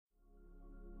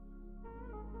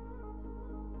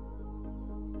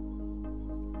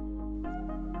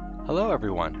Hello,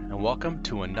 everyone, and welcome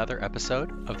to another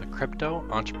episode of the Crypto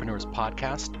Entrepreneurs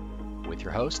Podcast with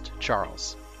your host,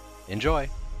 Charles. Enjoy.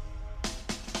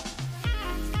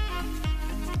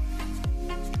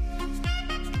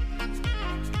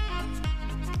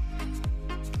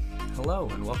 Hello,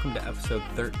 and welcome to episode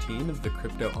 13 of the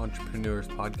Crypto Entrepreneurs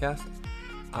Podcast.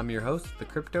 I'm your host, the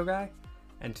Crypto Guy,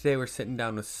 and today we're sitting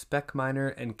down with spec miner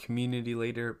and community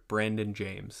leader Brandon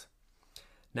James.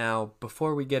 Now,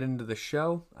 before we get into the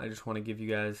show, I just want to give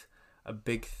you guys a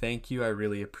big thank you. I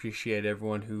really appreciate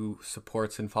everyone who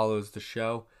supports and follows the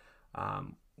show.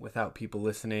 Without people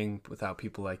listening, without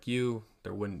people like you,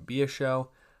 there wouldn't be a show.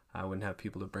 I wouldn't have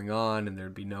people to bring on, and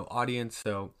there'd be no audience.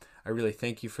 So I really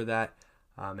thank you for that.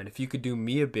 And if you could do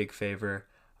me a big favor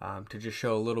to just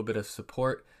show a little bit of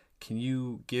support, can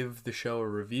you give the show a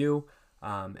review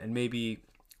and maybe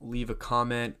leave a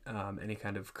comment? Any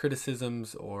kind of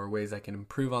criticisms or ways I can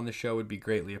improve on the show would be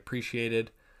greatly appreciated.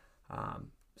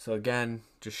 So again,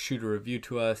 just shoot a review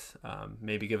to us,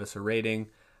 maybe give us a rating.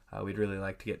 We'd really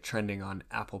like to get trending on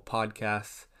Apple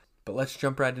Podcasts. But let's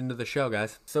jump right into the show,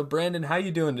 guys. So Brandon, how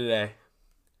you doing today?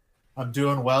 I'm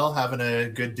doing well, having a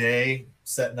good day,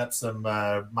 setting up some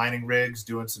mining rigs,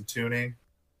 doing some tuning.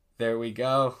 There we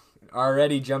go.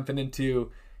 Already jumping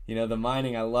into, the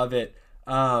mining. I love it.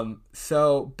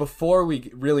 So before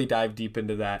we really dive deep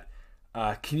into that,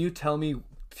 can you tell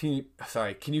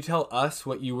us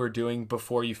what you were doing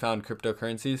before you found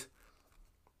cryptocurrencies?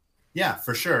 Yeah,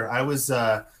 for sure.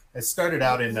 I started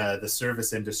out in the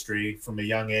service industry from a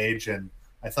young age, and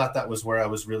I thought that was where I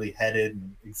was really headed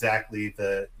and exactly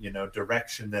the,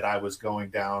 direction that I was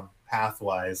going down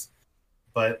pathwise.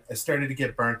 But I started to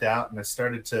get burnt out, and I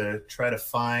started to try to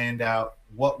find out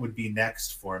what would be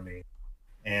next for me.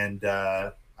 And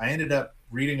I ended up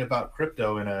reading about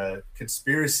crypto in a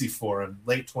conspiracy forum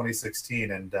late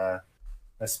 2016. And I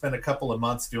spent a couple of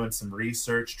months doing some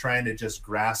research, trying to just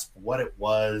grasp what it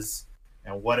was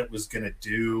and what it was going to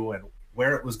do and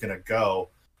where it was going to go.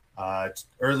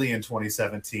 Early in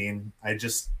 2017, I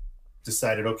just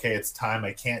decided, okay, it's time.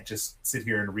 I can't just sit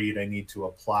here and read. I need to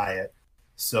apply it.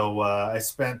 So I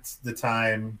spent the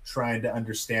time trying to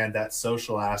understand that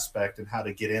social aspect and how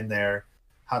to get in there,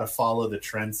 how to follow the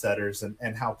trendsetters,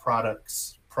 and how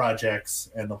products, projects,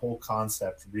 and the whole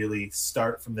concept really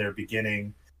start from their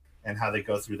beginning and how they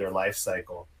go through their life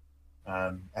cycle.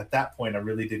 At that point, I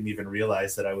really didn't even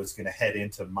realize that I was going to head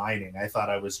into mining. I thought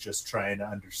I was just trying to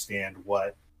understand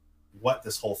what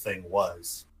this whole thing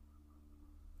was.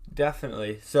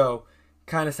 Definitely. So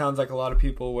kind of sounds like a lot of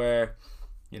people where,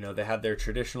 they had their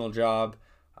traditional job,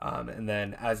 and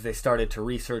then as they started to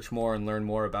research more and learn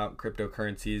more about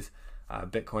cryptocurrencies,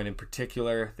 Bitcoin in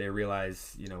particular, they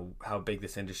realize, how big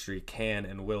this industry can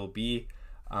and will be.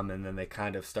 And then they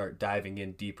kind of start diving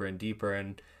in deeper and deeper.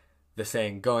 And the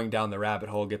saying, going down the rabbit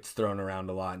hole, gets thrown around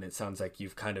a lot. And it sounds like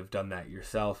you've kind of done that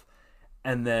yourself.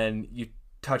 And then you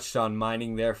touched on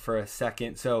mining there for a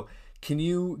second. So can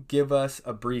you give us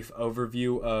a brief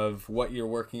overview of what you're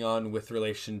working on with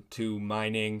relation to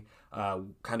mining,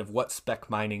 kind of what spec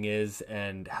mining is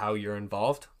and how you're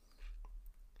involved?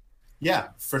 Yeah,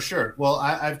 for sure. Well,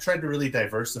 I've tried to really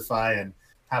diversify and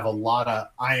have a lot of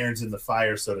irons in the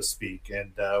fire, so to speak.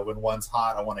 And when one's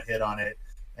hot, I want to hit on it.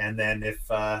 And then if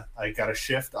I got to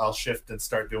shift, I'll shift and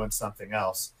start doing something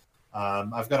else.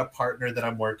 I've got a partner that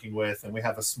I'm working with, and we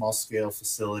have a small scale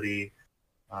facility.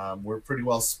 We're pretty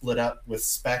well split up with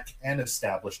spec and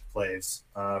established plays,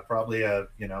 probably a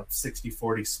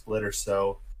 60-40 split or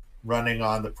so, running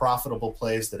on the profitable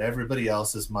plays that everybody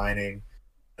else is mining.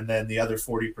 And then the other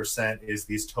 40% is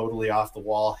these totally off the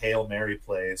wall Hail Mary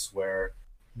plays where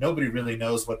nobody really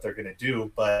knows what they're going to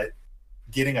do, but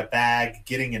getting a bag,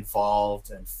 getting involved,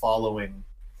 and following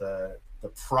the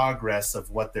progress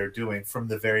of what they're doing from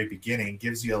the very beginning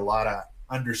gives you a lot of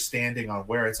understanding on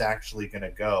where it's actually going to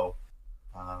go.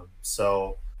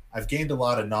 So I've gained a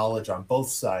lot of knowledge on both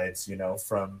sides,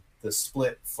 from the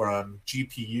split from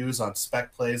GPUs on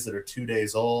spec plays that are 2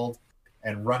 days old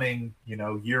and running,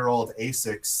 year-old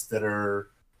ASICs that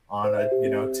are on a,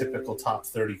 typical top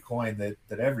 30 coin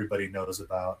that everybody knows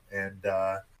about. And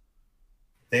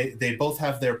they both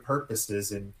have their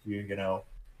purposes, and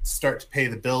start to pay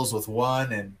the bills with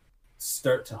one and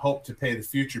start to hope to pay the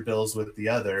future bills with the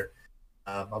other.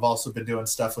 I've also been doing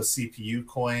stuff with CPU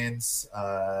coins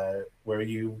where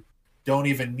you don't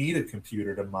even need a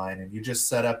computer to mine, and you just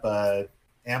set up a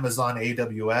Amazon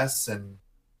AWS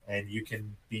and you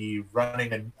can be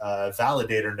running a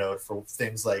validator node for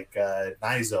things like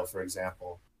NIZO, for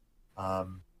example.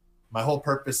 My whole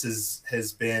purpose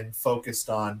has been focused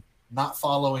on not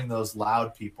following those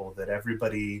loud people that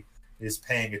everybody is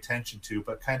paying attention to,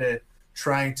 but kind of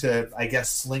trying to, I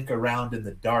guess, slink around in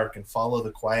the dark and follow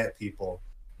the quiet people.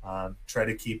 Try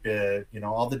to keep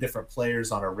all the different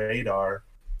players on a radar,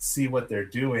 see what they're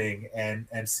doing, and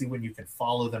see when you can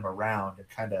follow them around and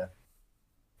kind of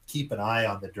keep an eye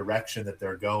on the direction that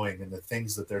they're going and the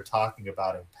things that they're talking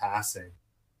about in passing.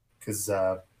 Because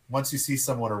once you see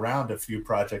someone around a few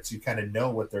projects, you kind of know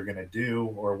what they're going to do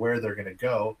or where they're going to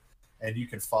go, and you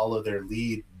can follow their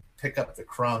lead and pick up the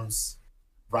crumbs,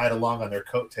 ride along on their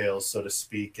coattails, so to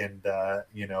speak, and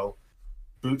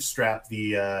bootstrap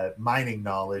the mining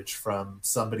knowledge from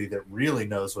somebody that really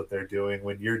knows what they're doing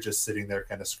when you're just sitting there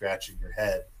kind of scratching your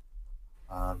head.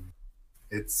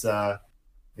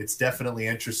 It's definitely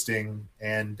interesting,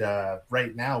 and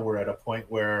right now we're at a point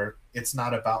where it's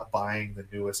not about buying the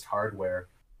newest hardware.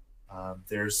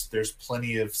 There's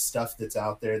plenty of stuff that's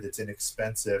out there that's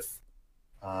inexpensive,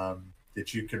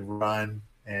 that you can run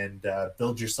and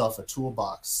build yourself a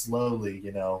toolbox slowly,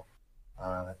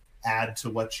 add to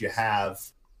what you have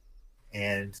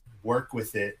and work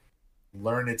with it,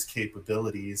 learn its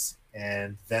capabilities,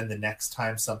 and then the next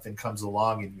time something comes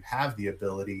along and you have the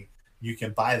ability, you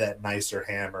can buy that nicer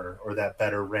hammer or that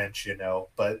better wrench,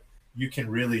 but you can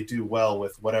really do well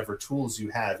with whatever tools you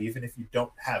have, even if you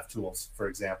don't have tools, for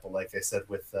example, like I said,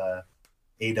 with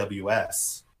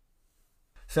AWS.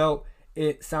 So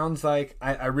it sounds like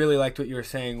I really liked what you were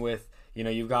saying with,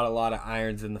 you've got a lot of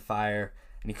irons in the fire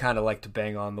and you kind of like to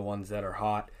bang on the ones that are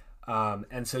hot.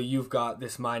 And so you've got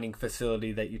this mining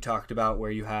facility that you talked about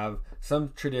where you have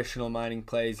some traditional mining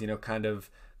plays, kind of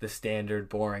the standard,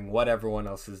 boring, what everyone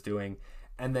else is doing.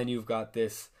 And then you've got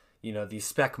this, these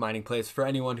spec mining plays. For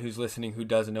anyone who's listening who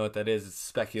doesn't know what that is, it's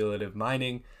speculative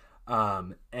mining.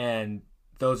 And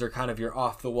those are kind of your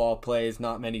off the wall plays.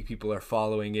 Not many people are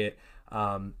following it.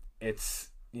 It's,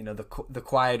 the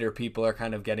quieter people are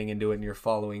kind of getting into it and you're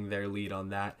following their lead on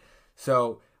that.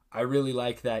 So I really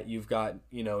like that you've got,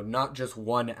 not just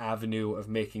one avenue of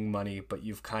making money, but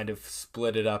you've kind of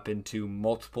split it up into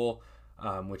multiple,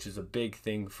 which is a big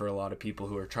thing for a lot of people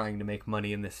who are trying to make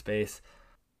money in this space.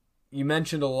 You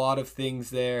mentioned a lot of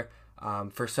things there.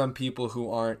 For some people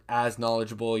who aren't as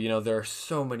knowledgeable, there are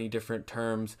so many different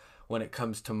terms when it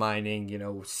comes to mining,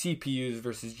 CPUs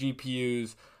versus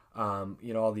GPUs,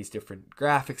 all these different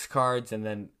graphics cards. And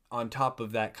then on top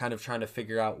of that, kind of trying to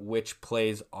figure out which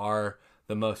plays are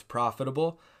the most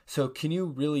profitable. So can you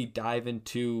really dive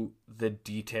into the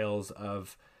details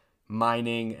of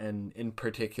mining and in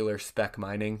particular spec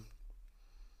mining?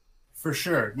 For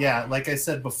sure. Yeah. Like I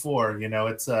said before,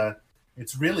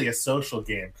 it's really a social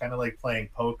game, kind of like playing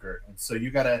poker. And so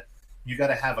you gotta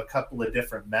have a couple of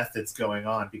different methods going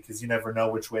on because you never know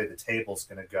which way the table's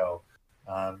going to go.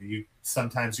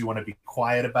 Sometimes you want to be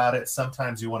quiet about it.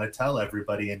 Sometimes you want to tell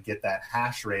everybody and get that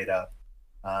hash rate up.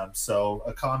 So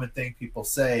a common thing people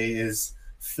say is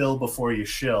fill before you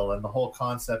shill. And the whole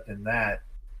concept in that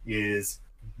is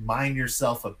mine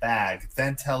yourself a bag,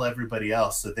 then tell everybody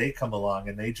else so they come along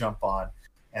and they jump on.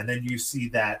 And then you see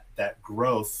that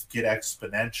growth get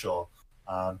exponential.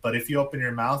 But if you open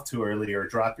your mouth too early or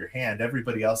drop your hand,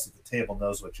 everybody else at the table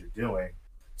knows what you're doing.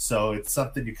 So it's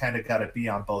something you kind of got to be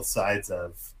on both sides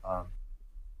of.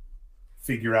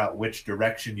 Figure out which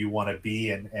direction you want to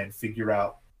be and figure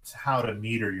out how to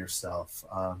meter yourself.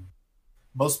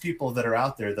 Most people that are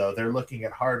out there, though, they're looking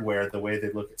at hardware the way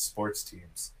they look at sports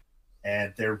teams.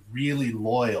 And they're really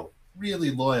loyal,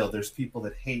 really loyal. There's people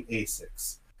that hate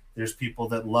ASICs. There's people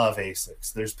that love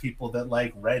ASICs. There's people that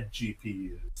like red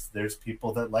GPUs. There's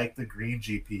people that like the green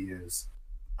GPUs.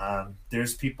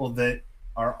 There's people that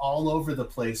are all over the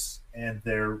place, and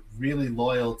they're really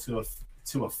loyal to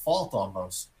a fault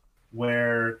almost,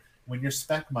 where when you're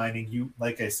spec mining, you,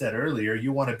 like I said earlier,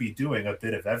 you want to be doing a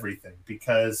bit of everything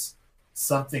because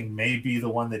something may be the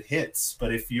one that hits.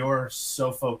 But if you're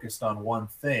so focused on one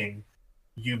thing,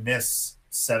 you miss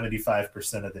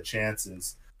 75% of the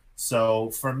chances.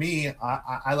 So for me,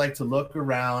 I like to look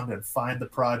around and find the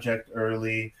project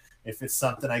early. If it's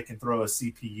something I can throw a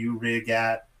CPU rig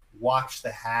at, watch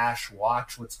the hash,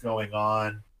 watch what's going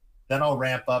on. Then I'll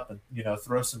ramp up and,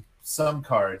 throw some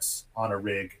cards on a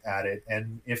rig at it.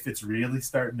 And if it's really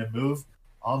starting to move,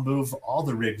 I'll move all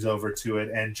the rigs over to it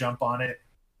and jump on it,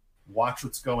 watch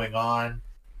what's going on,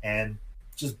 and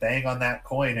just bang on that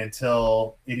coin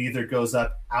until it either goes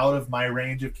up out of my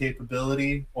range of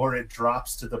capability or it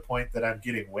drops to the point that I'm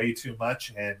getting way too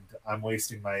much and I'm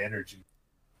wasting my energy.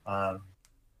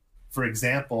 For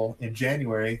example, in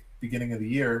January, beginning of the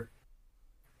year,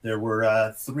 there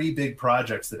were 3 big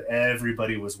projects that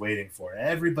everybody was waiting for.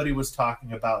 Everybody was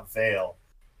talking about Veil.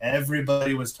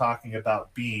 Everybody was talking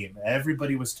about Beam.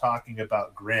 Everybody was talking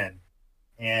about Grin.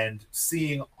 and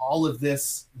seeing all of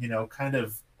this, kind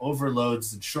of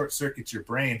overloads and short circuits your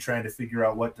brain trying to figure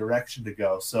out what direction to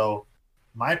go. So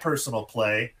my personal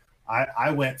play,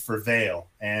 I went for Veil,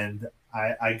 and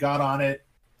I got on it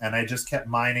and I just kept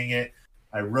mining it.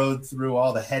 I rode through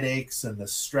all the headaches and the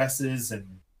stresses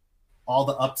and all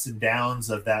the ups and downs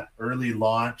of that early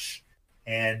launch.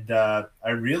 And I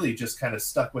really just kind of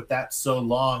stuck with that so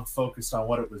long, focused on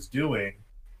what it was doing,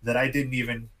 that I didn't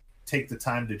even take the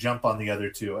time to jump on the other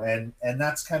two. And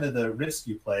that's kind of the risk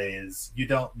you play, is you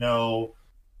don't know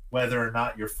whether or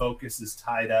not your focus is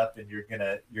tied up and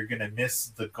you're gonna miss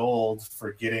the gold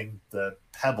for getting the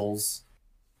pebbles,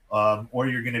 or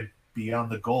you're gonna be on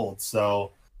the gold.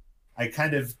 So I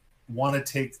kind of want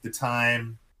to take the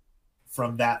time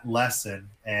from that lesson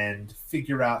and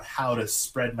figure out how to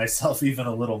spread myself even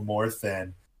a little more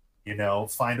thin,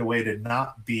 find a way to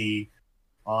not be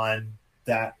on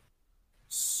that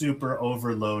super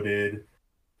overloaded,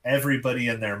 everybody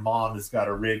and their mom has got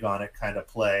a rig on it kind of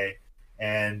play.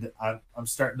 And I'm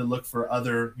starting to look for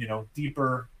other,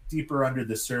 deeper under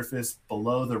the surface,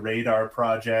 below the radar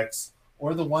projects,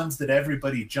 or the ones that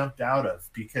everybody jumped out of,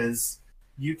 because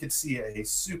you could see a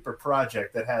super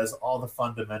project that has all the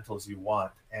fundamentals you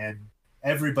want, and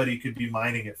everybody could be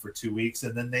mining it for 2 weeks,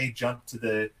 and then they jump to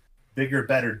the bigger,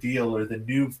 better deal or the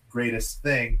new greatest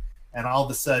thing, and all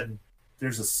of a sudden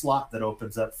there's a slot that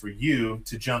opens up for you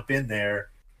to jump in there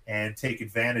and take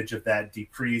advantage of that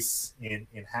decrease in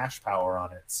hash power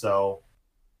on it. So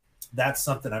that's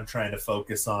something I'm trying to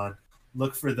focus on.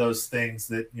 Look for those things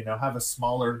that, have a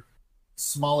smaller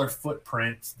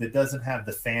footprint, that doesn't have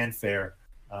the fanfare.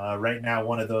 Right now,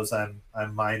 one of those I'm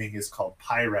mining is called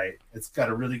Pyrite. It's got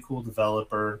a really cool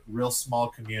developer, real small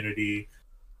community,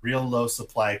 real low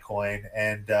supply coin,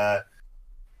 and a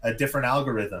different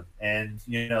algorithm. And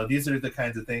these are the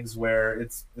kinds of things where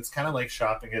it's kind of like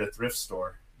shopping at a thrift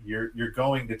store. You're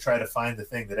going to try to find the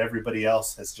thing that everybody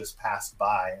else has just passed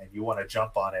by, and you want to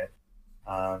jump on it.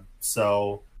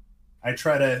 So I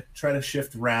try to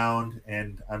shift around,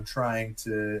 and I'm trying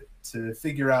to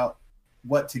figure out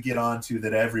what to get onto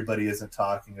that everybody isn't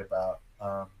talking about,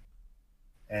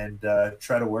 and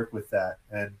try to work with that.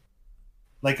 And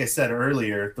like I said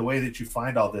earlier, the way that you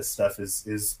find all this stuff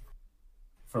is,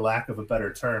 for lack of a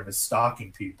better term, is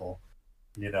stalking people.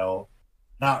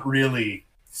 Not really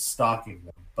stalking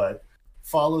them, but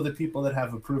follow the people that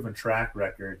have a proven track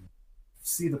record.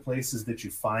 See the places that you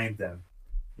find them.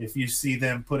 If you see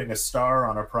them putting a star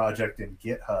on a project in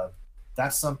GitHub,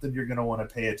 that's something you're going to want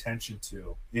to pay attention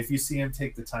to. If you see him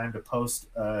take the time to post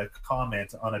a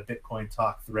comment on a Bitcoin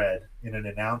Talk thread in an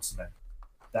announcement,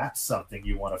 that's something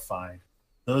you want to find.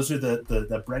 Those are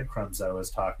the breadcrumbs I was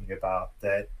talking about,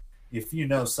 that if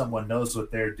someone knows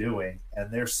what they're doing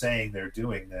and they're saying they're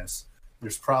doing this,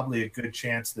 there's probably a good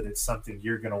chance that it's something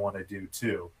you're going to want to do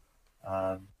too.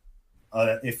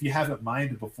 If you haven't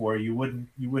mined before, you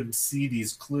wouldn't see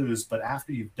these clues, but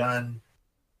after you've done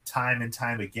time and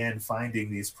time again finding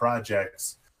these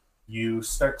projects, you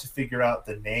start to figure out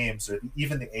the names or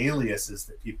even the aliases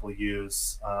that people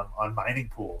use on mining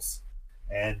pools,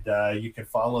 and you can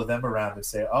follow them around and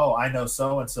say, oh, I know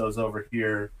so and so's over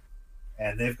here,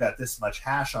 and they've got this much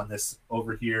hash on this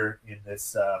over here in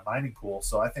this mining pool,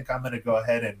 so I think I'm going to go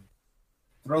ahead and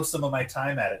throw some of my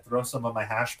time at it, throw some of my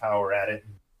hash power at it,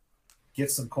 and get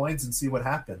some coins and see what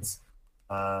happens.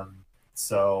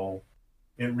 So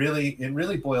it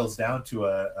really boils down to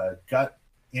a gut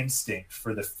instinct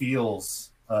for the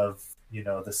feels of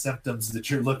the symptoms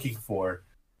that you're looking for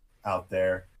out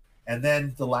there. And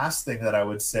then the last thing that I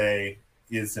would say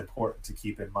is important to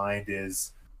keep in mind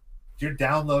is you're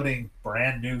downloading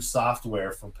brand new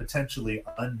software from potentially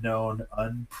unknown,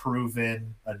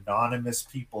 unproven, anonymous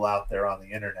people out there on the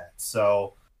internet.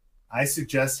 So I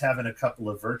suggest having a couple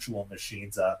of virtual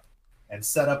machines up and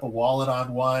set up a wallet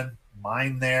on one,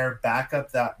 mine there, back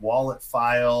up that wallet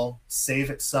file, save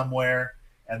it somewhere,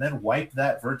 and then wipe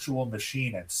that virtual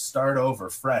machine and start over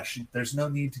fresh. There's no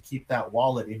need to keep that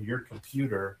wallet in your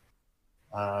computer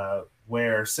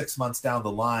where 6 months down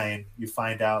the line, you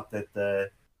find out that the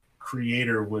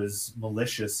creator was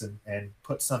malicious and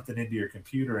put something into your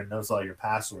computer and knows all your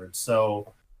passwords.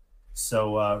 So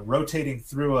rotating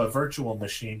through a virtual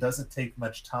machine doesn't take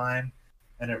much time,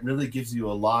 and it really gives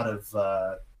you a lot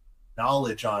of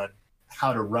knowledge on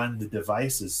how to run the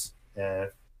devices,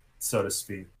 so to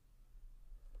speak.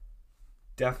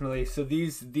 Definitely. So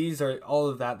these are all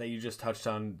of that you just touched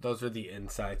on. Those are the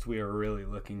insights we are really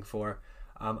looking for.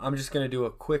 I'm just going to do a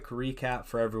quick recap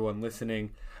for everyone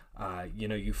listening.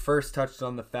 You first touched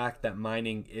on the fact that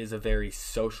mining is a very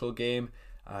social game.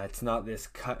 It's not this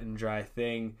cut and dry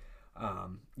thing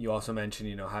You also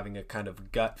mentioned, having a kind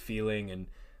of gut feeling and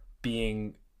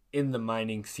being in the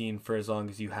mining scene for as long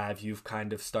as you've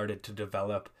kind of started to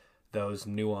develop those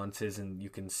nuances and you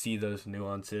can see those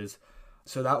nuances.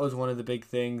 So that was one of the big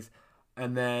things.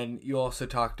 And then you also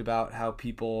talked about how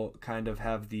people kind of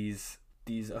have these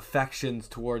affections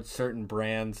towards certain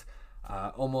brands,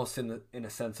 almost in a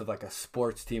sense of like a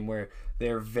sports team where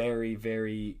they're very,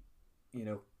 very,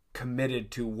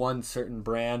 committed to one certain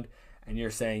brand. And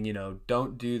you're saying,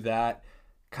 don't do that.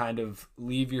 Kind of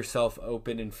leave yourself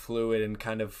open and fluid and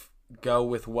kind of go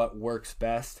with what works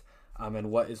best,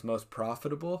 and what is most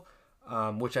profitable,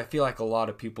 which I feel like a lot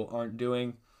of people aren't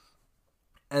doing.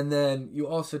 And then you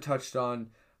also touched on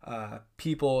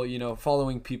people,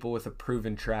 following people with a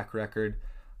proven track record.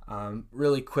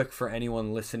 Really quick for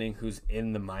anyone listening who's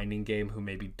in the mining game who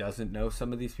maybe doesn't know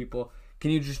some of these people,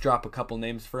 can you just drop a couple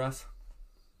names for us?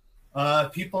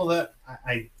 People that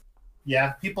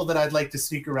people that I'd like to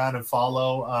sneak around and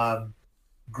follow.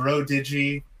 Grow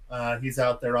Digi, he's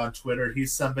out there on Twitter.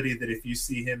 He's somebody that if you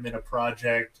see him in a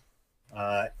project,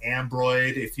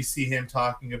 Ambroid, if you see him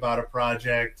talking about a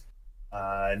project,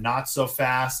 Not So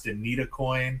Fast and Need a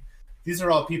Coin, these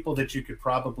are all people that you could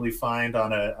probably find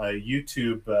on a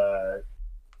YouTube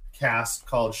cast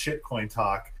called Shitcoin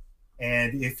Talk.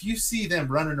 And if you see them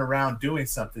running around doing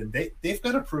something, they've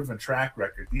got a proven track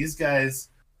record. These guys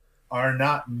are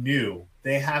not new.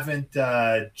 They haven't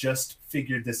just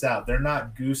figured this out. They're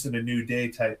not goose in a new day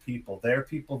type people. They're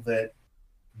people that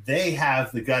they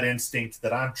have the gut instinct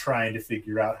that I'm trying to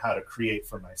figure out how to create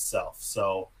for myself.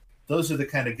 So those are the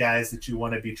kind of guys that you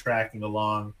want to be tracking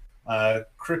along.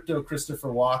 Crypto Christopher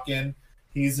Walken,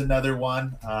 he's another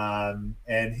one.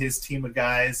 And his team of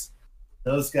guys,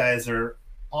 those guys are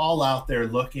all out there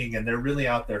looking, and they're really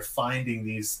out there finding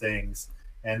these things.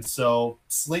 And so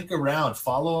slink around,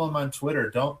 follow them on Twitter.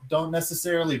 Don't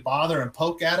necessarily bother and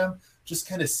poke at them. Just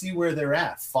kind of see where they're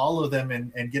at. Follow them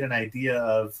and get an idea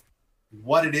of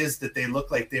what it is that they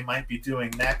look like they might be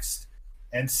doing next,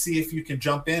 and see if you can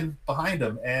jump in behind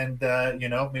them. And,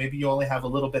 maybe you only have a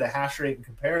little bit of hash rate in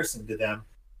comparison to them,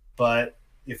 but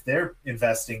if they're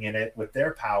investing in it with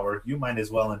their power, you might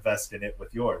as well invest in it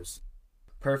with yours.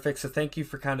 Perfect. So thank you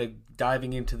for kind of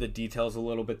diving into the details a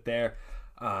little bit there.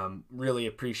 Really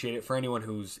appreciate it. For anyone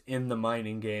who's in the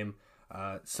mining game,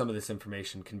 some of this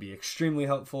information can be extremely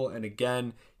helpful. And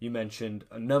again, you mentioned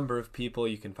a number of people.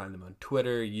 You can find them on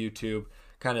Twitter, YouTube,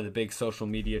 kind of the big social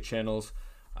media channels.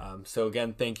 So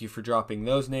again, thank you for dropping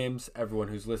those names. Everyone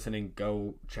who's listening,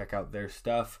 go check out their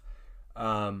stuff.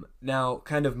 Now,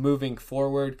 kind of moving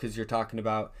forward, because you're talking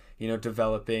about,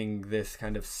 developing this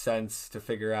kind of sense to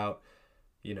figure out,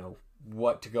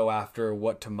 what to go after,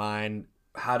 what to mine,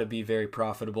 how to be very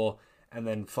profitable, and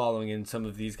then following in some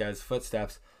of these guys'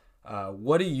 footsteps.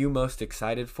 What are you most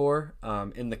excited for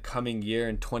in the coming year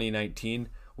in 2019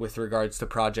 with regards to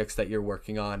projects that you're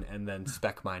working on, and then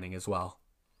spec mining as well?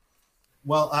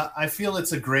 Well, I feel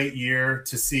it's a great year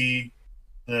to see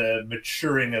the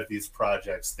maturing of these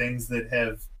projects, things that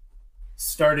have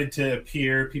started to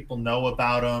appear, people know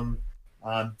about them,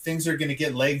 things are going to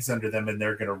get legs under them and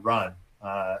they're going to run.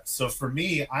 So for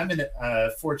me, I'm in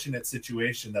a fortunate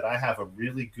situation that I have a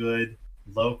really good,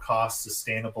 low-cost,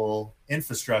 sustainable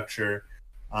infrastructure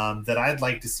that I'd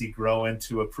like to see grow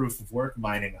into a proof-of-work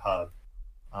mining hub.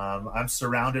 I'm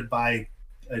surrounded by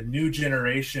a new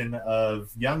generation of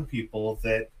young people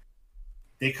that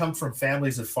they come from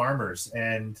families of farmers,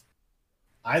 and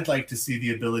I'd like to see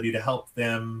the ability to help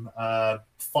them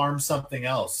farm something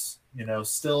else,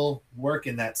 still work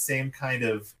in that same kind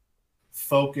of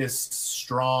focused,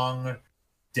 strong,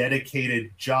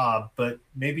 dedicated job, but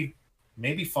maybe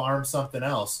farm something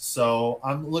else. So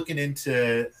I'm looking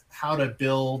into how to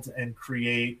build and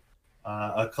create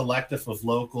a collective of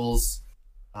locals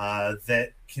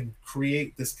that can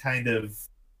create this kind of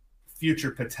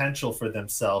future potential for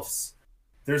themselves.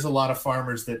 There's a lot of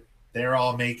farmers that they're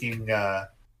all making the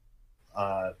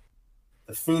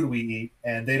food we eat,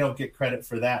 and they don't get credit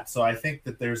for that. So I think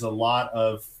that there's a lot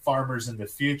of farmers in the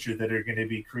future that are going to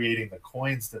be creating the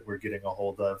coins that we're getting a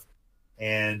hold of.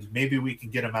 And maybe we can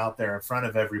get them out there in front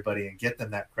of everybody and get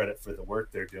them that credit for the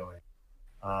work they're doing.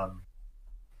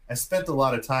 I spent a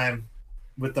lot of time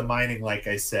with the mining, like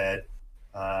I said,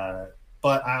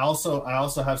 but I also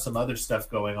have some other stuff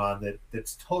going on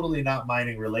that's totally not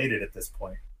mining related at this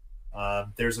point.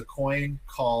 There's a coin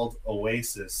called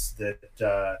Oasis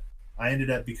that I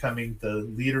ended up becoming the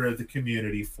leader of the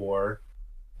community for.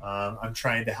 I'm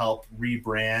trying to help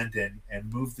rebrand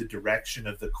and move the direction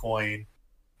of the coin.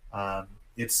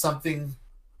 It's something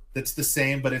that's the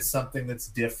same, but it's something that's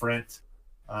different.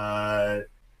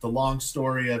 the long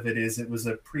story of it is it was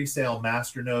a pre-sale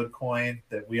masternode coin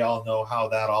that we all know how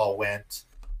that all went.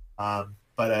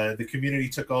 But the community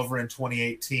took over in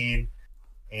 2018,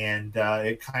 and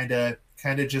it kind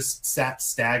of just sat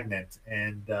stagnant.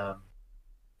 And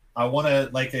I want to,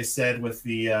 like I said, with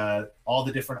the all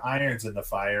the different irons in the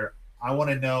fire, I want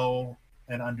to know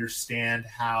and understand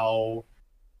how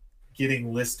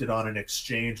getting listed on an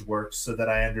exchange works, so that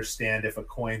I understand if a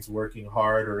coin's working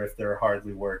hard or if they're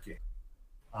hardly working.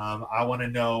 I want to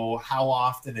know how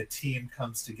often a team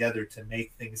comes together to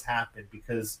make things happen,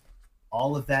 because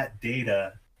all of that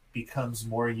data becomes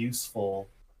more useful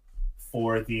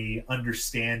for the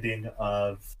understanding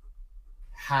of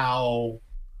how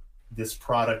this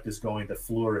product is going to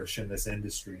flourish in this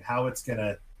industry, how it's going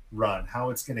to run, how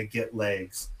it's going to get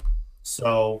legs.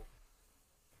 So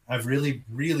I've really,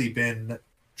 really been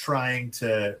trying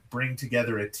to bring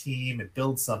together a team and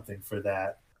build something for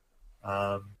that.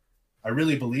 I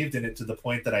really believed in it to the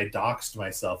point that I doxed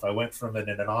myself. I went from an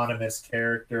anonymous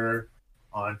character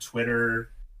on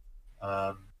Twitter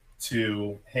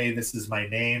to, hey, this is my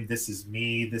name, this is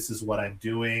me, this is what I'm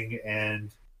doing.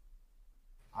 And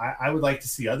I would like to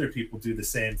see other people do the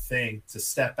same thing, to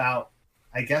step out,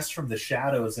 I guess, from the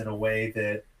shadows in a way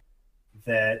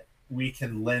that we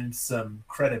can lend some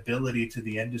credibility to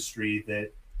the industry,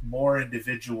 that more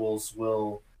individuals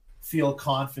will feel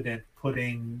confident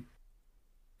putting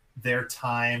their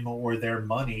time or their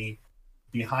money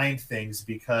behind things,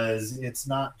 because it's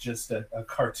not just a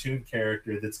cartoon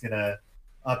character that's going to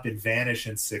up and vanish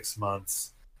in 6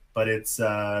 months, but it's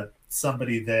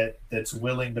somebody that's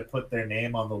willing to put their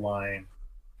name on the line.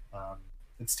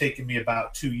 It's taken me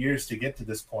about 2 years to get to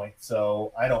this point,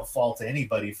 so I don't fault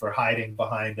anybody for hiding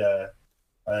behind a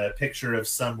picture of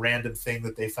some random thing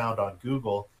that they found on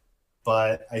Google.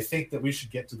 But I think that we should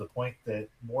get to the point that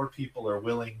more people are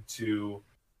willing to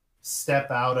step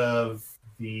out of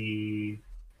the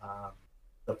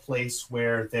place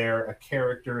where they're a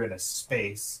character in a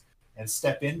space, and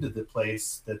step into the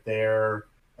place that they're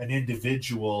an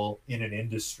individual in an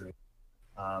industry.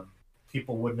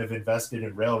 People wouldn't have invested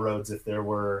in railroads if there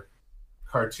were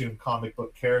cartoon comic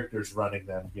book characters running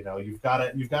them. You know, you've got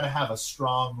to have a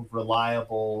strong,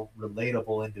 reliable,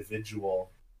 relatable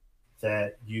individual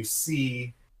that you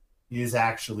see is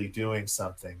actually doing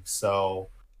something. So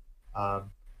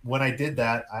when I did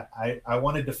that, I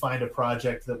wanted to find a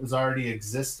project that was already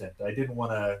existent. I didn't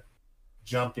want to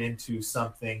jump into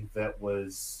something that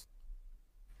was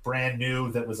brand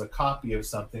new, that was a copy of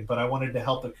something, but I wanted to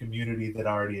help a community that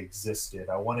already existed.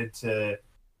 I wanted to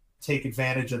take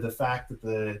advantage of the fact that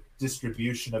the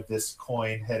distribution of this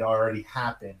coin had already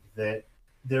happened, that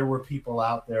there were people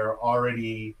out there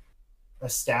already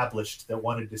established that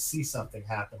wanted to see something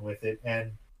happen with it.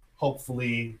 And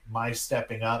hopefully my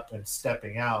stepping up and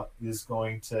stepping out is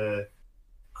going to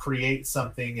create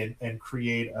something and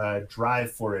create a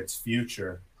drive for its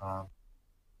future.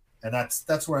 And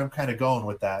that's where I'm kind of going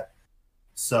with that.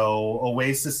 So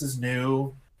Oasis is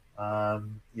new.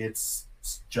 It's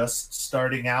just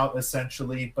starting out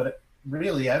essentially, but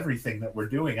really everything that we're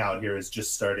doing out here is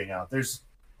just starting out.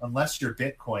 Unless you're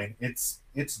Bitcoin,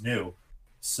 it's new.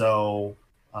 So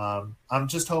I'm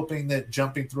just hoping that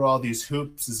jumping through all these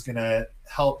hoops is going to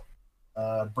help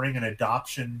bring an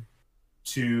adoption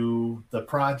to the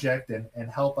project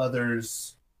and help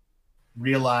others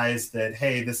realize that,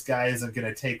 hey, this guy isn't going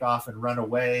to take off and run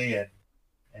away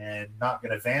and not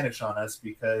going to vanish on us,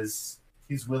 because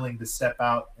he's willing to step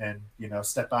out and,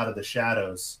 step out of the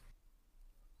shadows.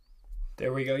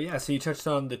 There we go. Yeah, so you touched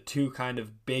on the two kind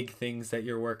of big things that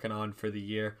you're working on for the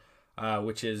year,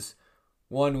 which is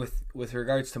one with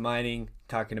regards to mining,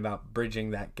 talking about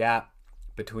bridging that gap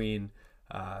between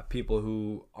people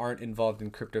who aren't involved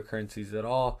in cryptocurrencies at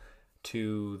all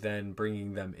to then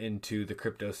bringing them into the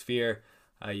crypto sphere.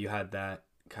 You had that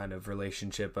kind of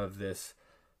relationship of this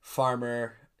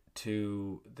farmer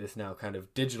to this now kind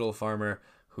of digital farmer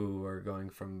who are going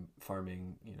from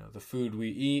farming, the food we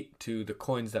eat to the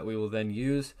coins that we will then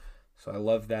use. So I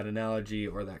love that analogy,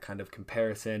 or that kind of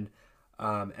comparison.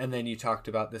 And then you talked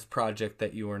about this project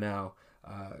that you are now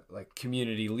like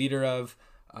community leader of,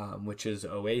 which is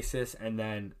Oasis. And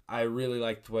then I really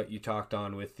liked what you talked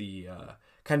on with the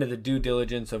kind of the due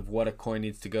diligence of what a coin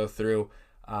needs to go through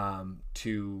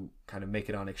to kind of make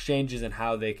it on exchanges and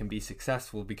how they can be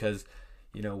successful. Because,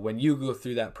 when you go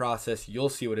through that process, you'll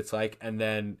see what it's like. And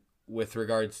then with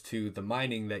regards to the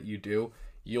mining that you do,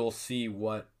 you'll see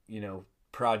what,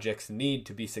 projects need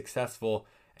to be successful,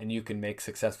 and you can make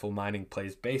successful mining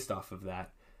plays based off of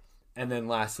that. And then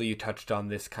lastly, you touched on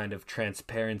this kind of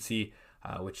transparency,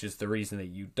 which is the reason that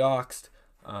you doxed,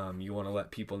 You want to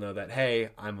let people know that, hey,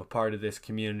 I'm a part of this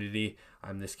community.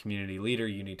 I'm this community leader.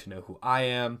 You need to know who I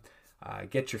am.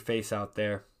 Get your face out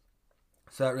there.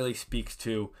 So that really speaks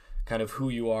to kind of who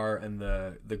you are and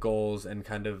the goals and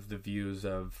kind of the views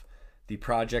of the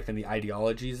project and the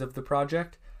ideologies of the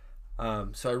project.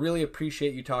 So I really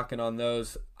appreciate you talking on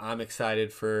those. I'm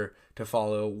excited to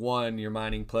follow, 1, your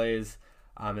mining plays,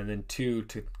 and then 2,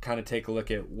 to kind of take a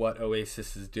look at what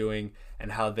Oasis is doing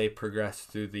and how they progress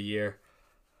through the year.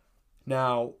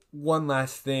 Now, one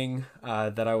last thing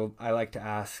that I like to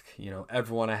ask,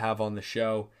 everyone I have on the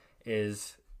show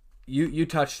is, you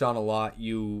touched on a lot.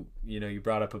 You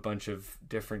brought up a bunch of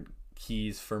different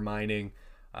keys for mining,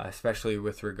 especially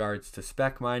with regards to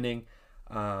spec mining.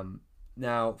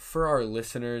 Now, for our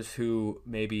listeners who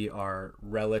maybe are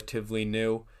relatively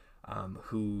new,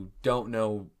 who don't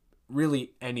know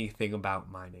really anything about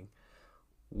mining,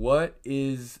 what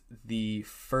is the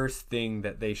first thing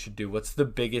that they should do? What's the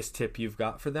biggest tip you've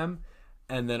got for them?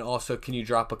 And then also, can you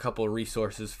drop a couple of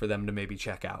resources for them to maybe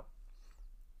check out?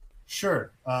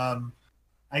 Sure.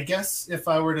 I guess if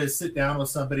I were to sit down with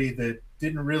somebody that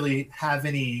didn't really have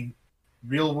any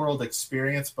real world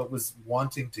experience but was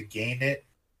wanting to gain it,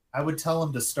 I would tell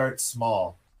them to start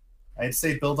small. I'd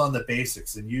say build on the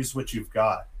basics and use what you've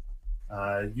got.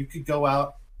 You could go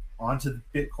out onto the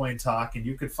Bitcoin Talk and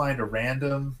you could find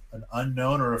an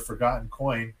unknown or a forgotten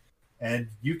coin, and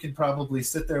you can probably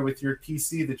sit there with your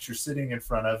PC that you're sitting in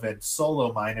front of and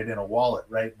solo mine it in a wallet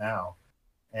right now.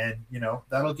 And,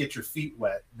 that'll get your feet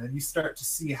wet. And then you start to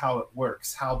see how it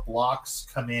works, how blocks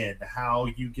come in, how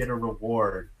you get a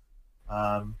reward.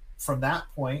 From that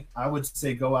point, I would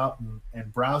say go out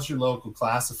and browse your local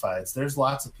classifieds. There's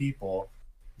lots of people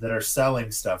that are selling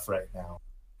stuff right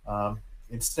now.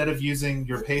 Instead of using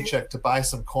your paycheck to buy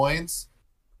some coins,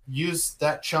 use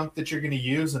that chunk that you're going to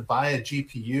use and buy a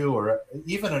GPU or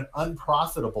even an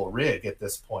unprofitable rig at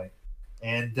this point.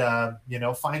 And,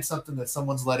 find something that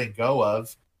someone's letting go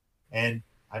of. And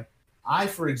I,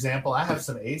 for example, I have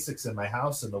some ASICs in my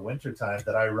house in the wintertime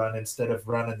that I run instead of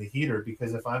running the heater,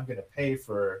 because if I'm going to pay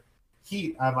for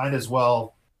heat, I might as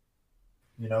well,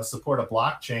 support a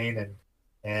blockchain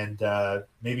and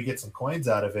maybe get some coins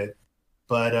out of it.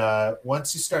 But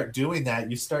once you start doing that,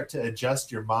 you start to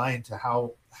adjust your mind to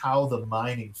how the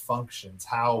mining functions,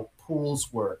 how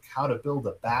pools work, how to build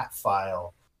a bat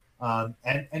file.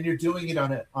 And you're doing it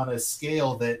on a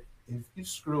scale that if you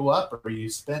screw up or you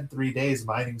spend 3 days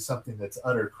mining something that's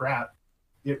utter crap,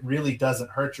 it really doesn't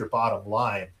hurt your bottom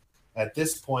line. At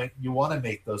this point, you want to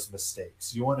make those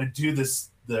mistakes. You want to do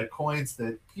the coins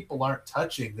that people aren't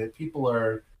touching, that people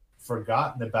are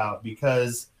forgotten about,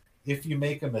 because if you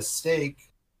make a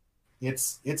mistake,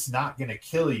 it's not going to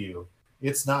kill you.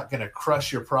 It's not going to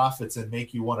crush your profits and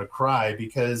make you want to cry,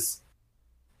 because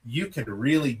you can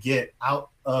really get out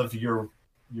of your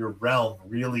realm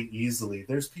really easily.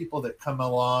 There's people that come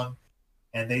along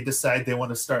and they decide they want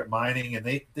to start mining, and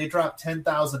they drop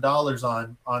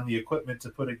 $10,000 on the equipment to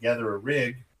put together a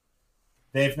rig.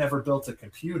 They've never built a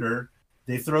computer.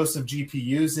 They throw some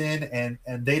GPUs in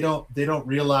and they don't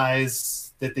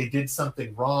realize that they did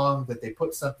something wrong, that they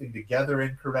put something together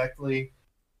incorrectly,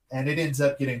 and it ends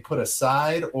up getting put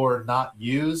aside or not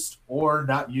used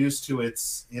to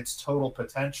its total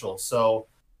potential. So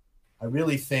I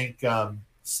really think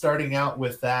starting out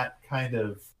with that kind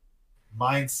of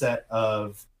mindset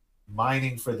of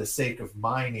mining for the sake of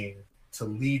mining to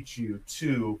lead you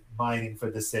to mining for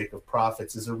the sake of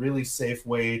profits is a really safe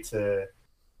way to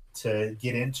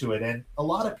get into it. And a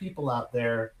lot of people out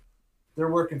there,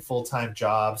 they're working full-time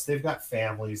jobs, they've got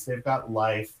families, they've got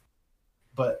life,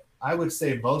 but I would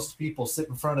say most people sit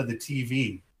in front of the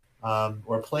TV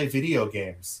or play video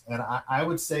games. And I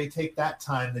would say take that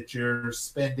time that you're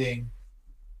spending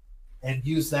and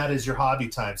use that as your hobby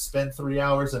time. Spend 3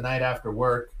 hours a night after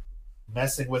work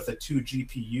messing with a 2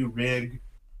 GPU rig,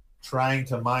 trying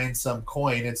to mine some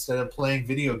coin instead of playing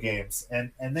video games.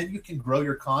 And then you can grow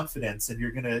your confidence, and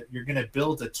you're gonna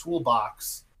build a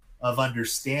toolbox of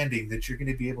understanding that you're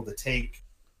gonna be able to take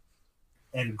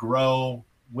and grow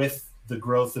with the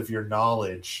growth of your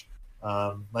knowledge.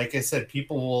 Like I said,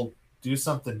 people will do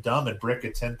something dumb and brick a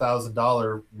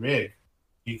 $10,000 rig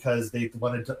because they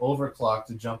wanted to overclock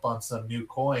to jump on some new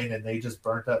coin, and they just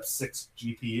burnt up 6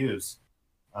 GPUs.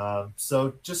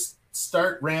 So just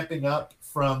start ramping up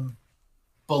from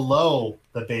below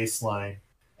the baseline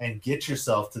and get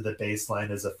yourself to the baseline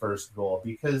as a first goal,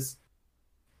 because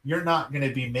you're not going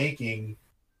to be making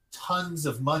tons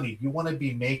of money. You want to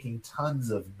be making tons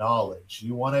of knowledge.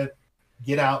 You want to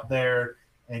get out there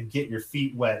and get your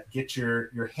feet wet, get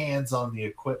your hands on the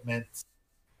equipment.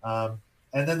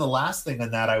 And then the last thing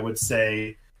on that I would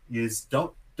say is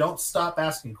don't stop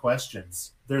asking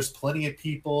questions. There's plenty of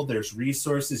people, there's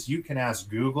resources. You can ask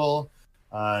Google.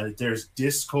 There's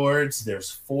Discords, there's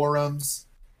forums.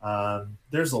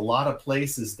 There's a lot of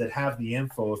places that have the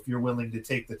info if you're willing to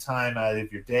take the time out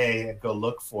of your day and go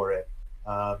look for it.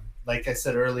 Like I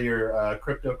said earlier,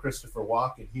 Crypto Christopher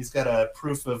Walken, he's got a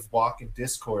Proof of Walken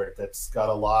Discord that's got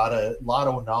a lot of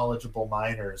knowledgeable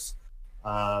miners.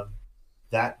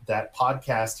 That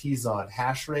podcast he's on,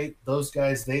 Hashrate, those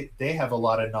guys, they have a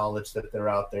lot of knowledge that they're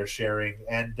out there sharing.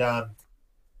 And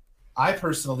I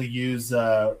personally use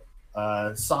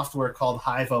software called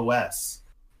Hive OS.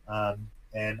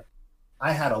 And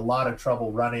I had a lot of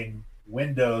trouble running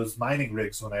Windows mining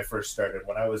rigs when I first started,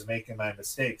 when I was making my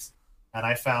mistakes. And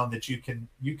I found that you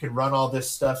can run all this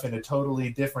stuff in a totally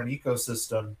different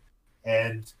ecosystem.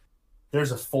 And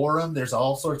there's a forum, there's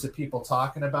all sorts of people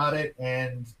talking about it,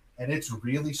 and it's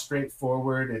really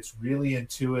straightforward. It's really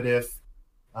intuitive.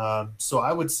 So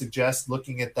I would suggest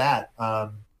looking at that,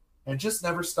 and just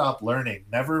never stop learning.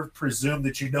 Never presume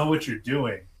that you know what you're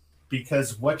doing,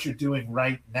 because what you're doing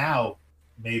right now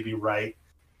may be right,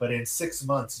 but in 6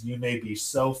 months you may be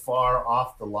so far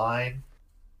off the line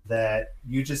that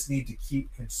you just need to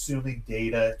keep consuming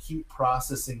data, keep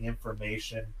processing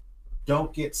information.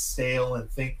 Don't get stale and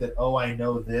think that, oh, I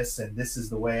know this and this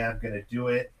is the way I'm going to do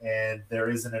it, and there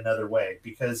isn't another way,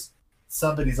 because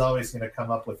somebody's always going to come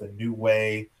up with a new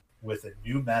way, with a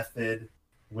new method,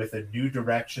 with a new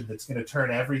direction that's going to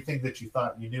turn everything that you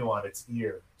thought you knew on its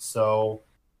ear. So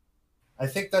I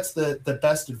think that's the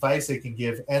best advice I can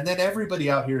give. And then everybody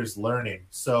out here is learning.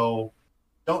 So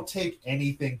don't take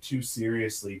anything too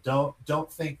seriously.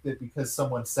 Don't think that because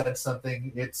someone said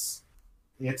something, it's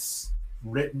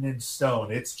written in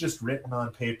stone. It's just written on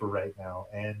paper right now,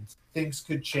 and things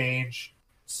could change.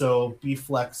 So be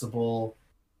flexible.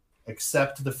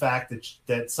 Accept the fact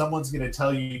that someone's going to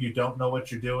tell you you don't know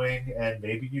what you're doing, and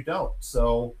maybe you don't.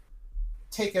 So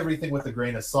take everything with a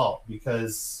grain of salt,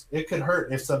 because it could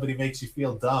hurt if somebody makes you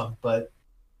feel dumb, but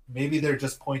maybe they're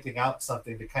just pointing out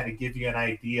something to kind of give you an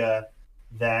idea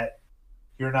that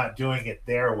you're not doing it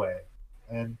their way.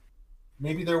 And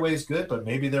maybe their way is good, but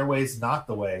maybe their way is not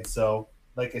the way. So,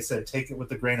 like I said, take it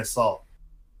with a grain of salt.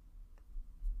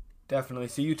 Definitely.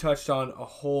 So you touched on a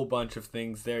whole bunch of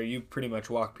things there. You pretty much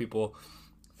walk people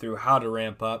through how to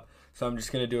ramp up. So I'm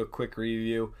just going to do a quick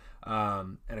review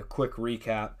and a quick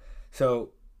recap.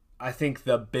 So I think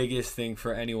the biggest thing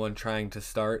for anyone trying to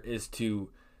start is to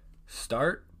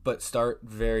start, but start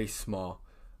very small.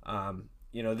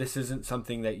 This isn't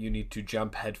something that you need to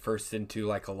jump headfirst into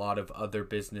like a lot of other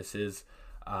businesses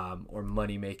or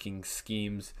money-making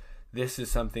schemes. This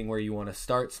is something where you want to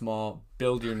start small,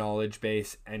 build your knowledge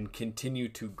base, and continue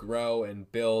to grow and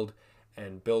build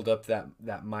up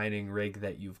that mining rig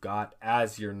that you've got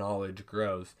as your knowledge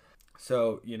grows.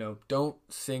 So, don't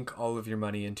sink all of your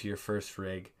money into your first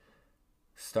rig.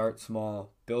 Start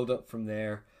small, build up from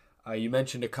there. You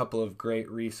mentioned a couple of great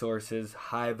resources,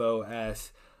 Hive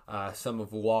OS, some of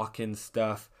Walken's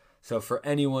stuff. So for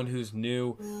anyone who's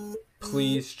new,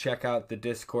 please check out the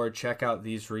Discord, check out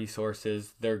these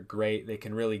resources. They're great. They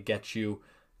can really get you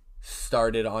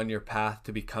started on your path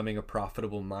to becoming a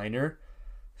profitable miner.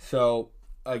 So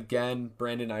again,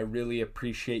 Brandon, I really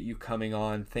appreciate you coming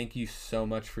on. Thank you so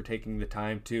much for taking the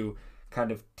time to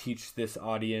kind of teach this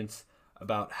audience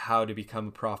about how to become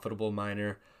a profitable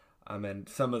miner, and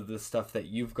some of the stuff that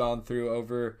you've gone through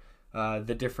over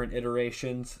the different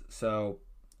iterations. So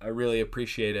I really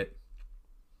appreciate it.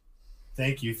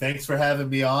 Thank you. Thanks for having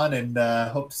me on, and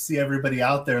hope to see everybody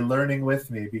out there learning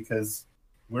with me, because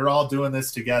we're all doing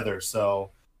this together. So,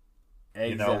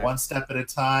 Exactly. One step at a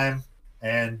time,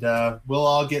 and we'll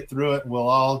all get through it. We'll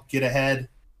all get ahead,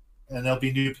 and there'll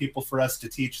be new people for us to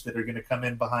teach that are going to come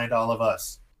in behind all of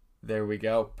us. There we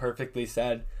go. Perfectly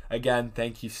said. Again,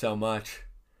 thank you so much.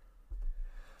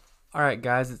 All right,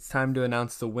 guys, it's time to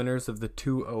announce the winners of the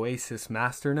 2 Oasis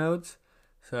Masternodes.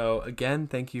 So again,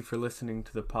 thank you for listening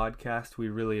to the podcast. We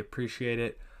really appreciate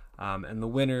it. And the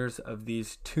winners of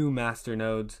these 2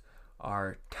 masternodes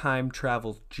are Time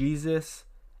Travel Jesus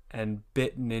and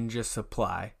Bit Ninja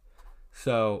Supply.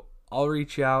 So I'll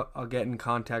reach out. I'll get in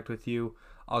contact with you.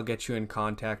 I'll get you in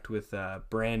contact with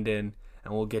Brandon,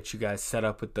 and we'll get you guys set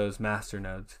up with those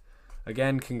masternodes.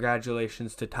 Again,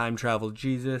 congratulations to Time Travel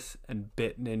Jesus and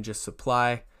Bit Ninja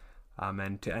Supply.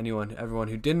 And to everyone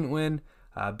who didn't win,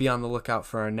 be on the lookout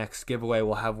for our next giveaway.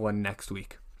 We'll have one next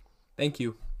week. Thank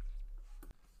you.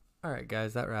 All right,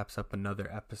 guys, that wraps up another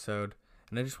episode.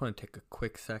 And I just want to take a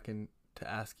quick second to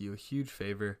ask you a huge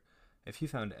favor. If you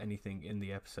found anything in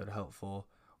the episode helpful,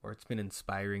 or it's been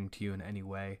inspiring to you in any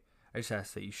way, I just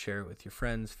ask that you share it with your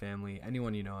friends, family,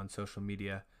 anyone you know on social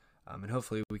media, and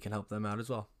hopefully we can help them out as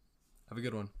well. Have a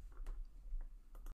good one.